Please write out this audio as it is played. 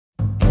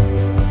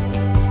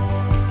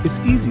It's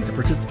easy to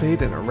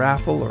participate in a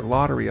raffle or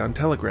lottery on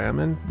Telegram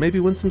and maybe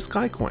win some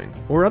Skycoin,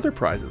 or other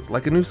prizes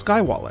like a new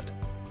Sky Wallet.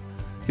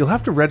 You'll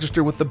have to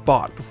register with the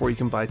bot before you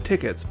can buy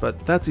tickets,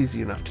 but that's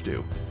easy enough to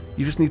do.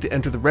 You just need to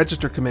enter the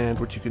register command,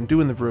 which you can do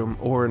in the room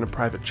or in a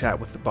private chat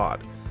with the bot.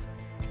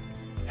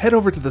 Head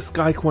over to the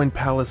Skycoin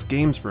Palace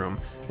Games room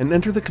and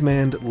enter the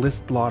command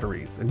list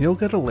lotteries, and you'll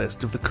get a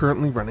list of the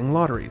currently running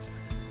lotteries.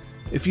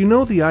 If you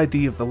know the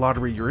ID of the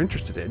lottery you're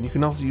interested in, you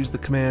can also use the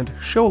command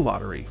show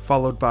lottery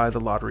followed by the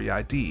lottery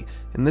ID,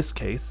 in this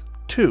case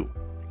 2.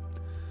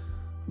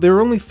 There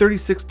are only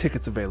 36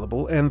 tickets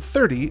available, and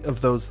 30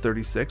 of those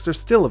 36 are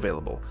still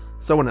available.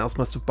 Someone else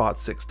must have bought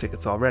 6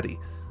 tickets already.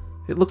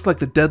 It looks like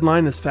the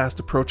deadline is fast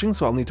approaching,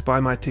 so I'll need to buy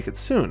my tickets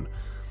soon.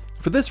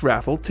 For this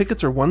raffle,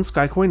 tickets are 1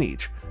 Skycoin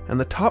each, and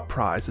the top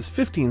prize is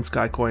 15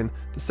 Skycoin,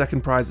 the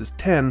second prize is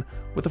 10,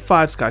 with a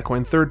 5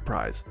 Skycoin third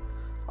prize.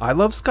 I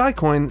love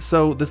Skycoin,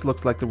 so this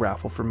looks like the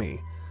raffle for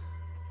me.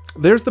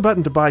 There's the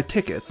button to buy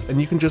tickets,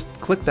 and you can just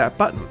click that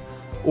button,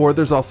 or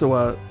there's also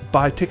a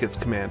buy tickets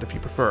command if you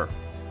prefer.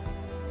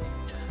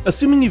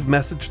 Assuming you've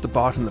messaged the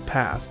bot in the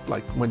past,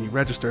 like when you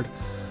registered,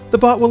 the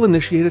bot will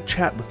initiate a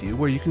chat with you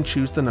where you can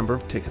choose the number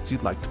of tickets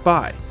you'd like to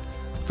buy.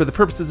 For the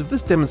purposes of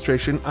this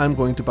demonstration, I'm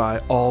going to buy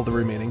all the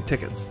remaining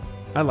tickets.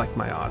 I like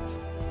my odds.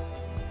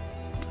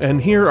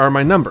 And here are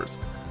my numbers,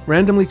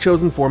 randomly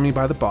chosen for me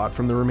by the bot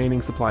from the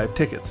remaining supply of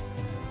tickets.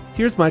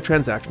 Here's my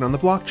transaction on the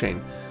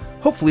blockchain.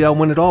 Hopefully I'll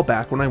win it all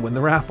back when I win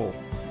the raffle.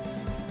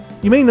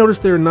 You may notice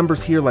there are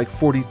numbers here like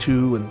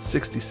 42 and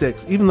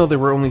 66, even though there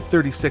were only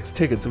 36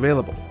 tickets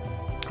available.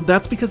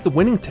 That's because the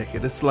winning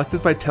ticket is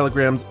selected by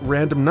Telegram's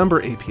random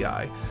number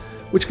API,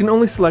 which can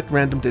only select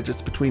random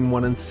digits between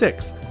 1 and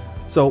 6.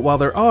 So while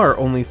there are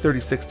only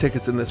 36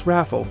 tickets in this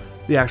raffle,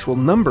 the actual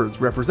numbers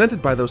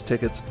represented by those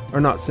tickets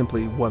are not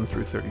simply 1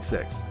 through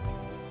 36.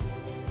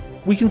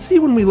 We can see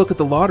when we look at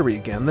the lottery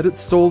again that it's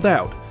sold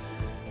out.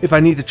 If I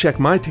need to check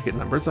my ticket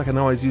numbers, I can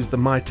always use the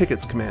My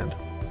Tickets command.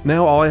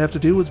 Now all I have to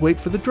do is wait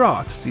for the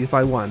draw to see if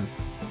I won.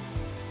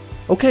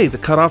 Okay, the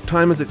cutoff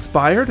time has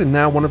expired, and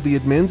now one of the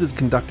admins is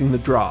conducting the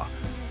draw.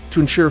 To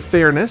ensure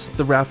fairness,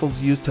 the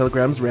raffles use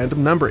Telegram's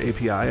random number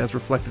API as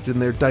reflected in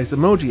their dice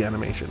emoji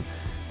animation.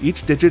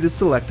 Each digit is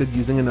selected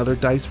using another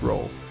dice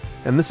roll,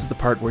 and this is the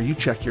part where you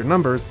check your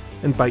numbers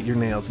and bite your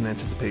nails in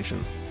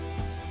anticipation.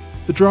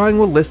 The drawing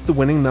will list the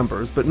winning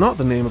numbers, but not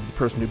the name of the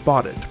person who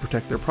bought it to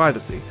protect their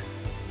privacy.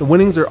 The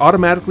winnings are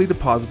automatically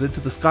deposited to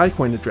the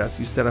Skycoin address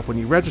you set up when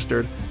you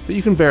registered, but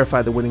you can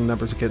verify the winning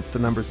numbers against the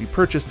numbers you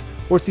purchased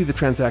or see the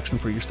transaction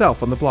for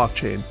yourself on the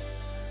blockchain.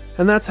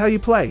 And that's how you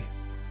play.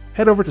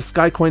 Head over to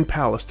Skycoin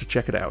Palace to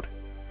check it out.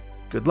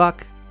 Good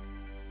luck!